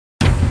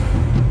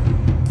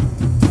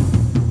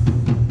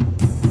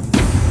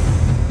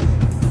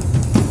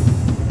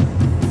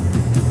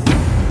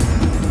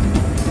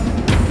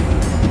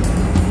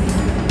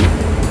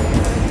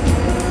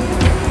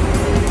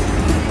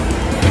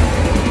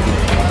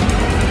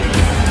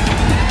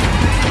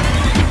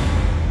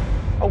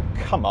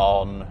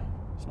on,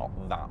 it's not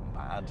that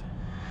bad.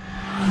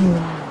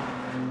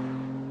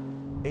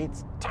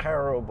 It's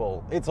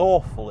terrible, it's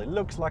awful, it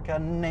looks like a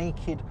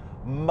naked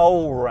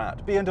mole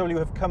rat. BMW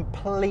have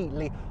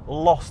completely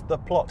lost the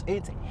plot.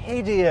 It's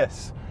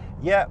hideous.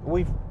 Yeah,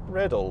 we've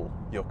read all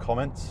your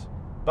comments,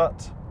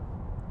 but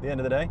at the end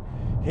of the day,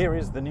 here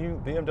is the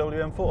new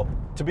BMW M4.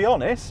 To be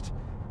honest,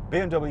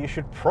 BMW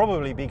should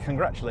probably be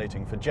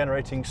congratulating for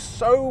generating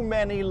so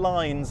many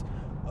lines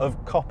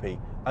of copy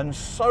and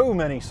so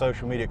many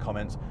social media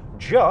comments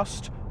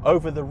just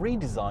over the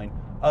redesign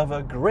of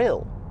a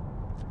grille.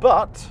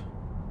 But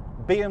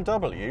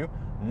BMW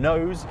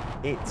knows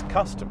its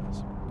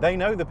customers. They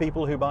know the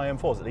people who buy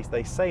M4s, at least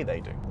they say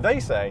they do. They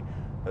say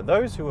that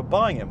those who are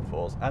buying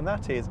M4s, and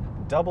that is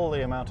double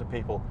the amount of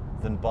people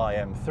than buy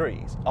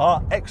M3s,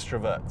 are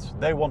extroverts.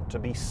 They want to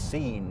be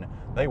seen.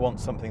 They want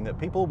something that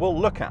people will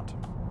look at.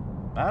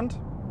 And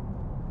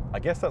I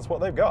guess that's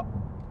what they've got.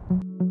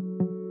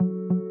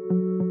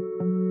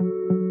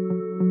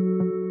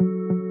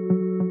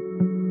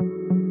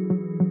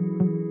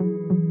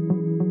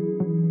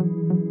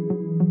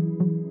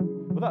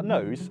 Well, that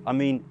nose, I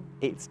mean,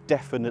 it's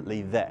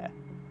definitely there.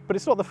 But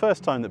it's not the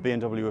first time that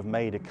BMW have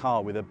made a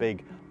car with a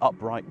big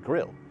upright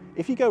grille.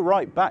 If you go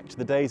right back to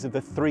the days of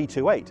the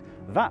 328,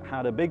 that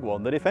had a big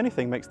one that, if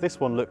anything, makes this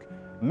one look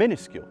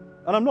minuscule.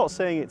 And I'm not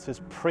saying it's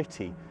as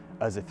pretty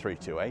as a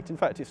 328. In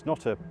fact, it's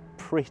not a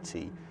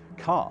pretty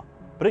car,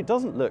 but it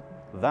doesn't look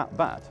that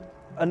bad.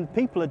 And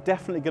people are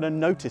definitely going to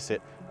notice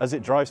it as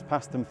it drives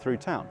past them through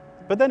town.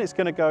 But then it's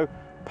going to go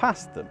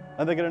past them,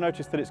 and they're going to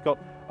notice that it's got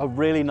a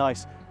really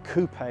nice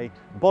coupe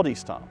body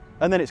style.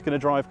 And then it's going to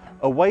drive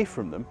away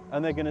from them,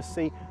 and they're going to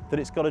see that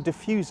it's got a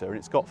diffuser and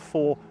it's got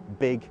 4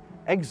 big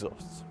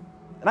exhausts.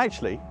 And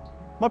actually,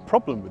 my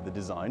problem with the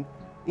design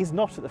is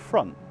not at the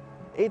front,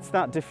 it's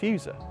that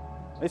diffuser.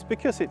 It's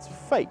because it's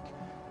fake.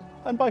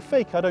 And by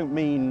fake, I don't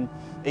mean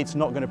it's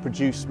not going to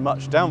produce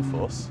much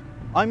downforce.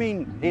 I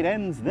mean, it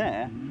ends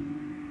there,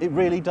 it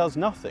really does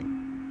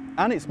nothing.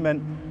 And it's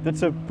meant that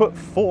to put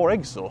 4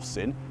 exhausts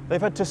in, they've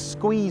had to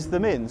squeeze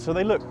them in so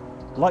they look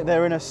like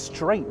they're in a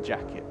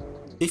straitjacket.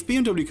 If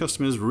BMW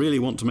customers really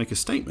want to make a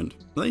statement,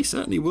 they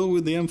certainly will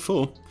with the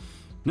M4.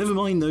 Never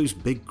mind those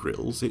big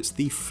grills, it's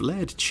the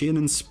flared chin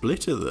and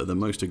splitter that are the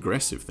most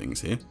aggressive things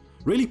here,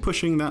 really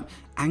pushing that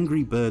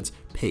Angry Birds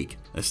pig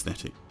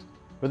aesthetic.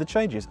 But the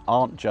changes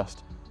aren't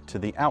just to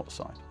the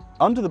outside.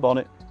 Under the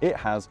bonnet, it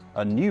has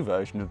a new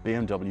version of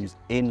BMW's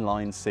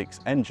inline-6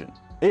 engine.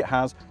 It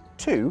has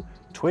 2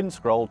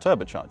 twin-scroll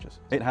turbochargers.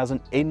 It has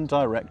an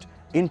indirect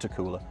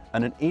intercooler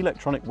and an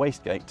electronic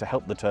wastegate to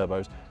help the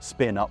turbos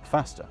spin up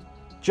faster.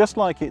 Just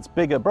like its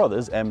bigger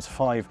brothers, M's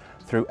 5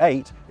 through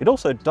 8, it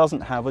also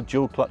doesn't have a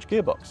dual-clutch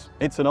gearbox.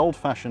 It's an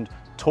old-fashioned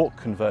torque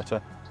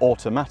converter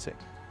automatic.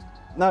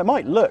 Now, it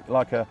might look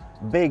like a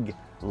big,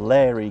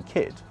 leery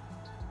kid,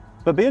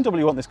 but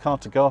BMW want this car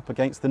to go up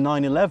against the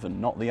 911,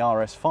 not the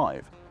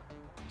RS5.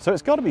 So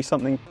it's got to be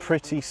something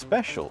pretty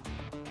special,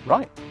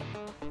 right?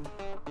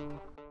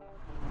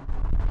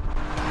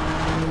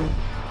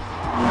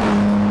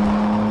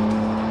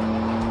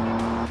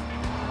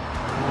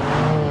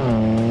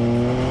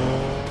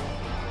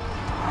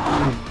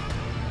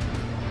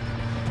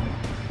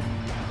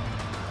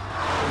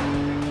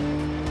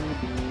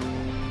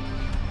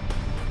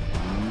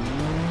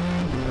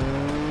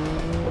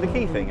 The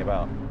key thing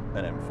about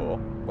an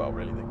M4, well,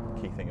 really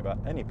the key thing about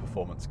any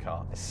performance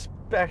car,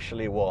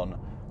 especially one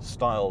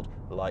styled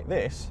like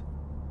this,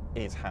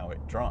 is how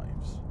it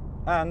drives.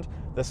 And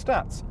the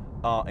stats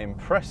are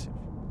impressive.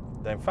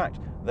 In fact,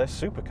 they're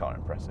supercar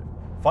impressive.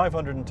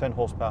 510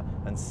 horsepower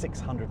and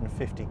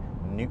 650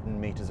 Newton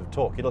meters of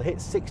torque. It'll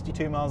hit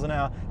 62 miles an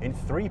hour in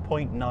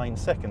 3.9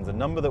 seconds, a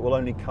number that will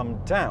only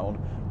come down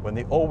when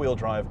the all-wheel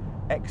drive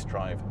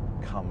xDrive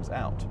comes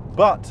out.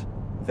 But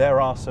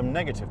there are some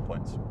negative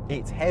points.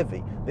 It's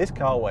heavy. This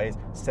car weighs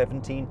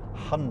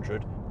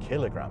 1,700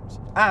 kilograms,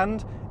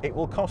 and it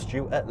will cost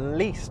you at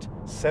least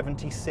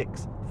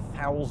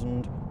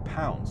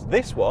 £76,000.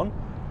 This one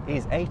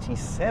is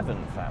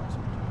 £87,000.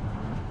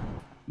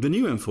 The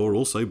new M4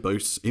 also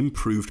boasts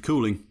improved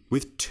cooling,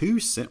 with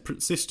 2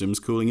 separate systems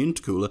cooling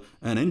intercooler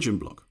and engine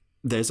block.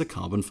 There's a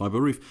carbon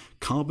fibre roof,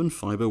 carbon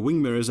fibre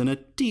wing mirrors, and a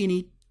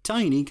teeny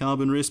tiny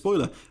carbon rear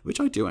spoiler, which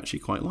I do actually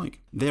quite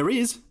like. There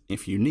is,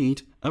 if you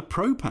need, a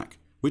Pro Pack,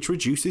 which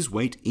reduces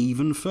weight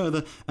even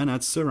further and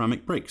adds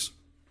ceramic brakes.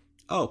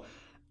 Oh,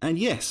 and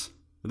yes,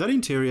 that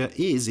interior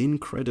is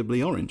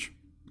incredibly orange.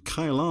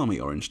 Kyalami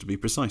orange to be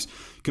precise,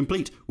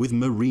 complete with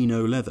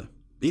merino leather.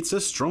 It's a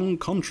strong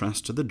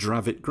contrast to the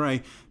Dravit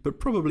grey, but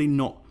probably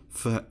not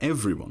for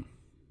everyone.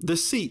 The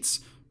seats,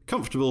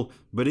 comfortable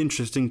but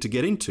interesting to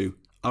get into,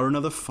 are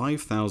another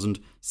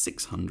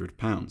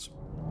 £5,600.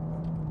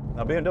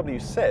 Now, BMW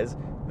says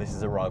this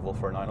is a rival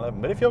for a 911,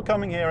 but if you're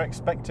coming here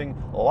expecting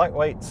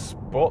lightweight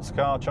sports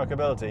car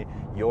chuckability,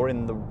 you're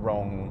in the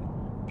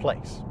wrong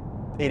place.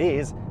 It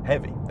is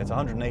heavy. It's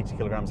 180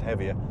 kilograms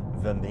heavier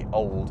than the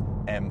old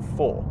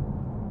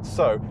M4.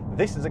 So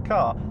this is a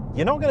car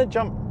you're not going to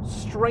jump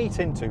straight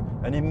into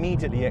and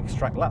immediately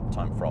extract lap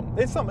time from.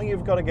 It's something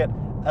you've got to get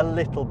a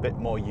little bit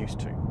more used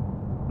to.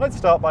 Let's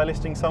start by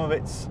listing some of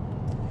its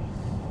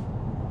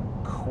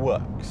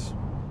quirks.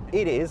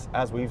 It is,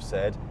 as we've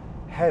said,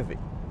 heavy.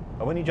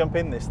 And when you jump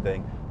in this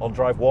thing on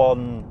drive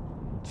 1,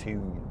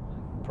 2,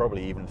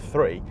 probably even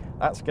 3,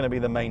 that's going to be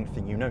the main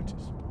thing you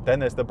notice. Then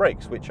there's the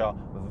brakes, which are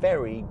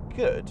very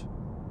good,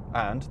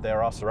 and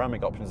there are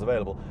ceramic options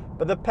available,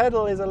 but the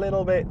pedal is a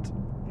little bit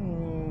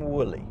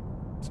woolly.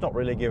 It's not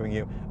really giving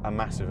you a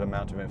massive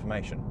amount of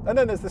information. And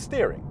then there's the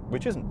steering,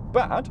 which isn't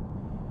bad.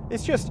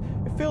 It's just,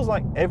 it feels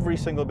like every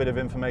single bit of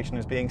information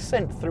is being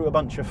sent through a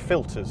bunch of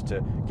filters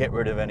to get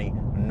rid of any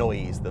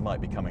noise that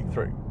might be coming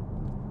through.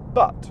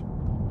 But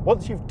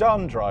once you've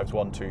done drives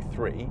 1, 2,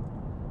 3,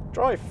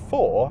 drive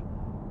 4,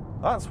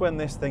 that's when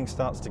this thing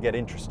starts to get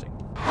interesting.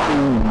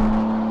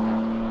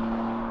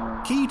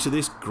 Key to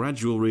this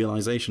gradual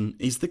realisation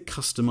is the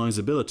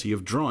customizability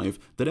of drive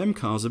that M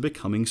cars are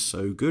becoming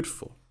so good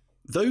for.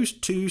 Those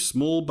 2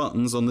 small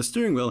buttons on the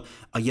steering wheel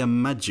are your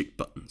magic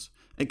buttons.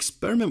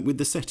 Experiment with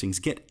the settings,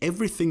 get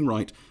everything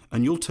right,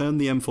 and you'll turn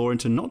the M4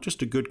 into not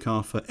just a good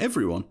car for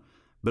everyone,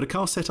 but a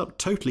car set up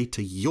totally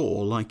to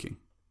your liking.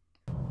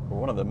 Well,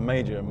 one of the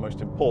major and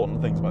most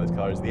important things about this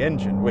car is the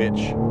engine,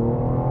 which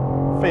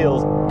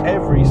feels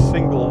every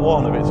single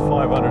one of its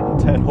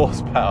 510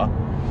 horsepower.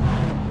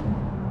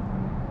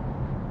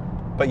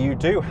 But you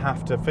do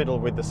have to fiddle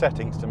with the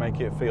settings to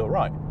make it feel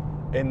right.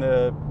 In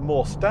the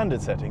more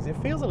standard settings, it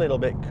feels a little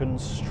bit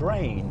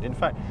constrained. In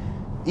fact,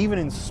 even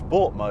in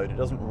sport mode, it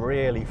doesn't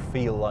really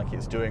feel like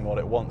it's doing what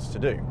it wants to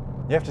do.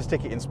 You have to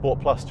stick it in Sport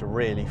Plus to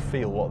really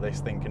feel what this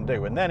thing can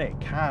do, and then it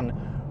can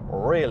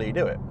really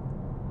do it.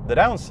 The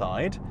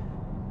downside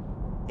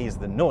is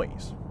the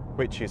noise,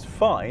 which is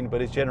fine,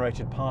 but is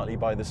generated partly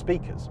by the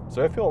speakers.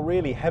 So if you're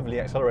really heavily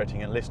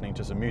accelerating and listening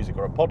to some music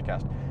or a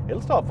podcast,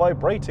 it'll start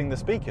vibrating the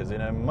speakers in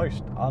a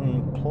most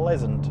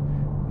unpleasant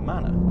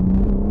manner.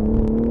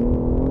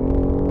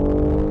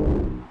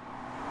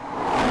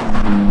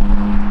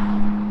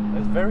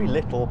 There's very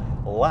little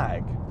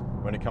lag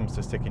when it comes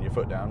to sticking your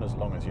foot down, as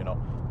long as you're not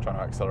trying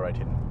to accelerate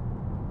in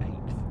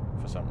 8th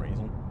for some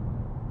reason.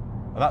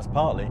 And that's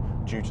partly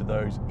due to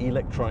those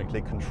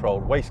electronically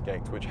controlled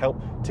wastegates, which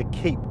help to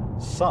keep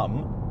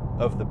some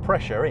of the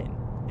pressure in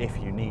if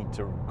you need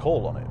to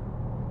call on it.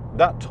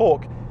 That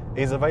torque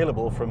is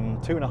available from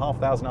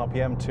 2,500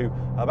 RPM to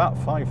about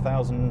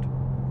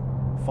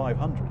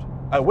 5,500,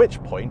 at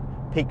which point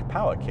peak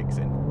power kicks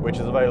in, which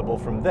is available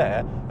from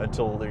there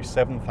until the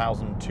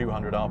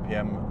 7,200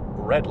 RPM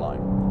red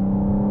line.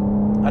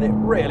 And it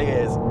really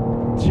is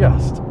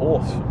just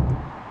awesome.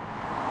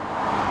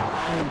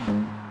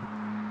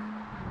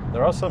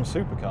 There are some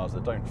supercars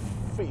that don't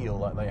feel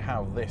like they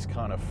have this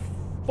kind of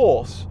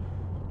force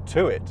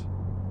to it.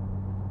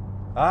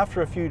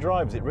 After a few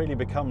drives, it really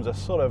becomes a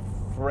sort of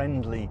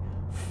friendly,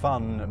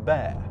 fun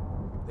bear.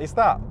 It's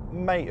that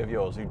mate of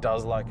yours who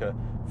does like a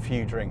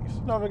few drinks.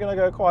 Not going to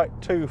go quite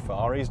too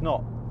far, he's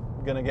not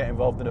going to get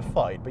involved in a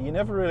fight, but you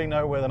never really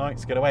know where the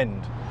night's going to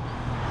end.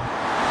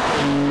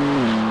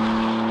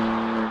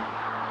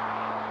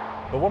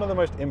 But one of the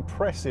most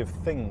impressive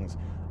things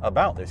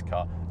about this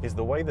car is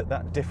the way that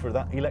that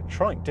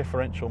electronic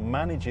differential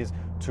manages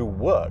to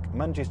work,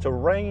 manages to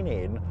rein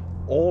in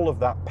all of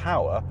that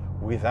power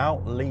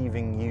without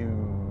leaving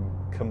you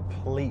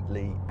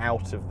completely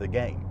out of the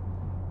game.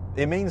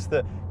 It means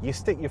that you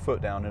stick your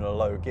foot down in a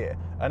low gear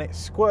and it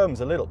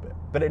squirms a little bit,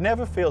 but it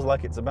never feels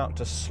like it's about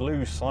to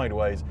slew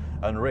sideways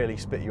and really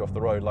spit you off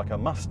the road like a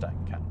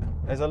Mustang can.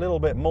 There's a little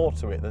bit more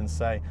to it than,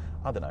 say,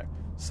 I don't know,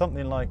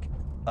 something like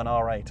an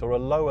R8 or a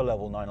lower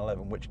level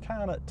 911, which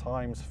can at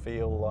times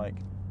feel like,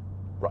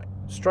 right,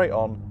 straight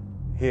on,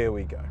 here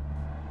we go.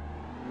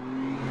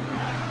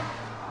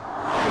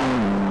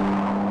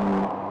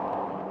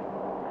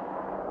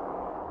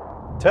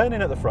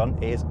 Turning at the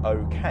front is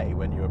okay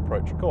when you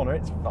approach a corner,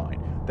 it's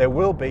fine. There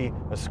will be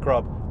a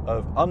scrub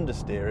of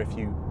understeer if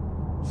you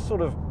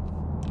sort of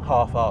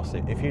half-arse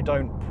it, if you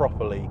don't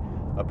properly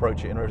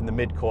approach it in the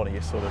mid-corner,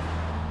 you're sort of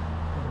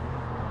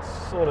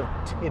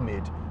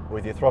timid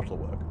with your throttle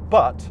work.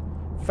 But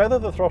feather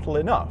the throttle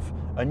enough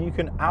and you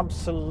can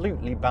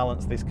absolutely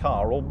balance this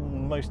car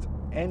almost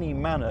any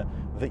manner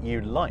that you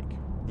like.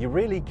 You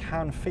really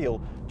can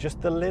feel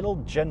just the little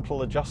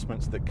gentle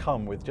adjustments that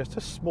come with just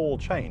a small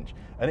change,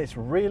 and it's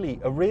really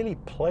a really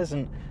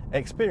pleasant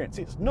experience.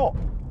 It's not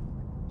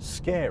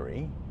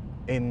scary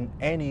in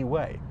any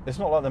way. It's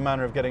not like the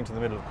manner of getting to the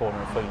middle of the corner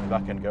and feeling the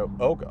back end go,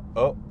 oh god,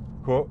 oh,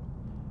 oh.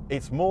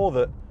 It's more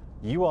that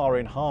you are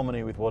in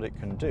harmony with what it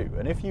can do,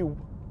 and if you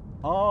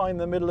are in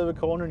the middle of a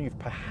corner and you've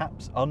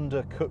perhaps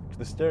undercooked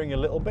the steering a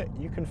little bit,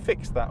 you can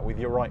fix that with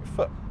your right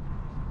foot.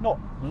 Not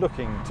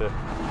looking to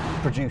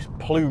produce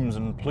plumes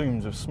and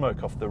plumes of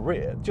smoke off the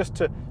rear, just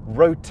to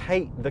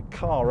rotate the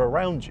car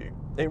around you.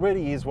 It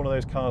really is one of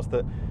those cars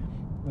that,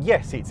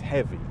 yes, it's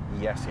heavy,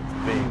 yes, it's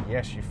big,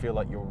 yes, you feel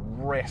like you're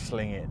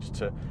wrestling it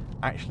to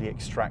actually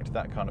extract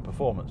that kind of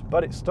performance,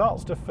 but it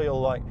starts to feel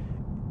like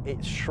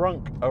it's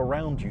shrunk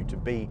around you to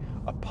be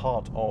a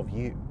part of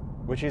you,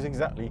 which is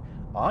exactly,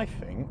 I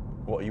think,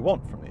 what you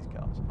want from these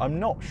cars. I'm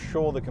not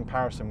sure the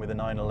comparison with a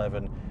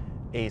 911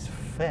 is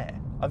fair.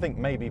 I think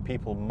maybe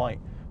people might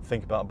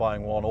think about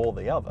buying one or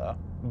the other,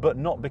 but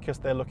not because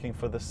they're looking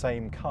for the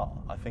same car.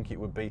 I think it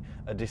would be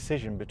a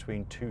decision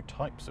between two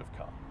types of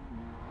car.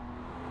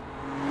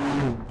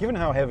 Given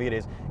how heavy it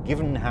is,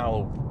 given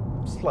how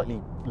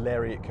slightly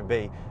leery it can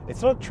be,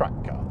 it's not a track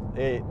car.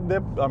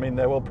 I mean,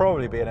 there will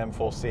probably be an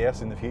M4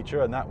 CS in the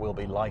future, and that will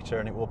be lighter,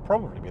 and it will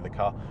probably be the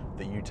car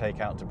that you take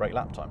out to break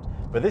lap times.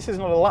 But this is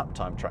not a lap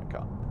time track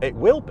car. It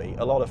will be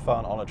a lot of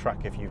fun on a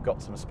track if you've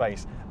got some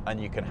space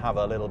and you can have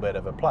a little bit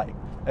of a play,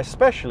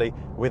 especially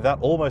with that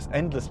almost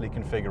endlessly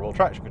configurable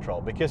traction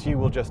control, because you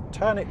will just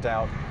turn it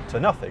down to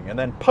nothing and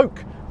then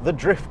poke the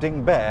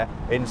drifting bear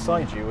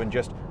inside you and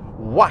just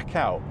whack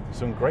out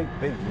some great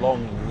big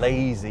long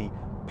lazy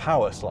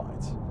power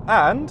slides.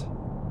 And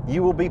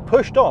you will be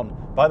pushed on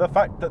by the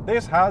fact that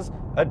this has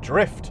a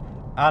drift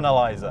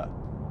analyzer.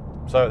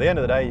 So at the end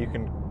of the day, you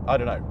can, I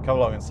don't know, come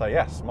along and say,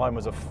 yes, mine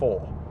was a 4.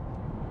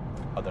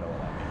 I don't know what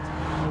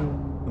that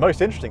means. The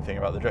most interesting thing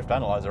about the drift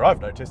analyzer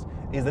I've noticed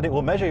is that it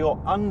will measure your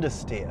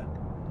understeer.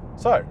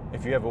 So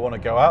if you ever want to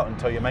go out and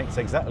tell your mates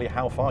exactly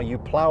how far you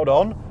ploughed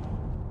on,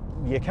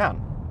 you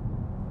can.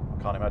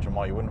 I can't imagine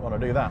why you wouldn't want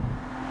to do that.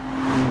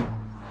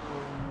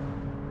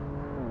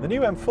 The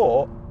new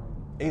M4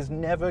 is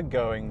never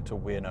going to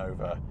win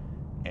over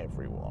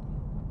everyone.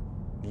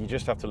 You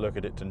just have to look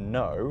at it to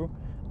know,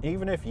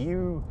 even if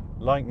you,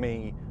 like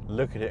me,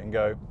 look at it and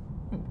go,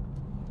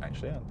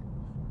 actually, I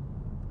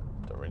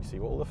don't really see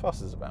what all the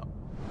fuss is about.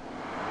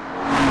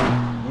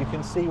 You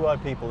can see why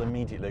people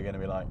immediately are going to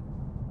be like,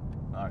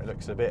 oh, it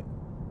looks a bit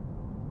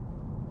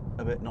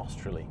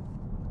nostrily.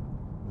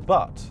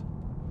 But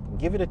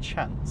give it a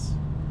chance,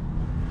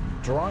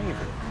 drive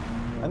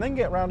it, and then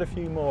get round a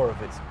few more of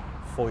its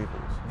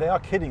foibles. They are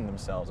kidding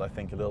themselves, I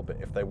think, a little bit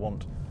if they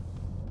want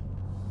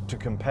to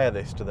compare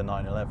this to the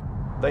 911.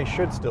 They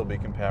should still be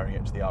comparing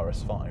it to the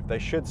RS5. They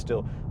should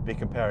still be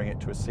comparing it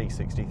to a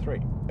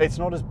C63. It's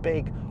not as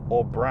big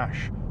or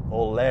brash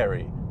or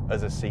leery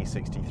as a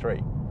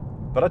C63.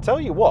 But I tell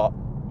you what,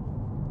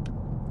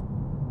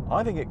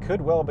 I think it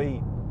could well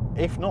be,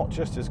 if not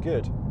just as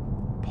good,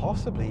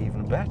 possibly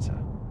even better.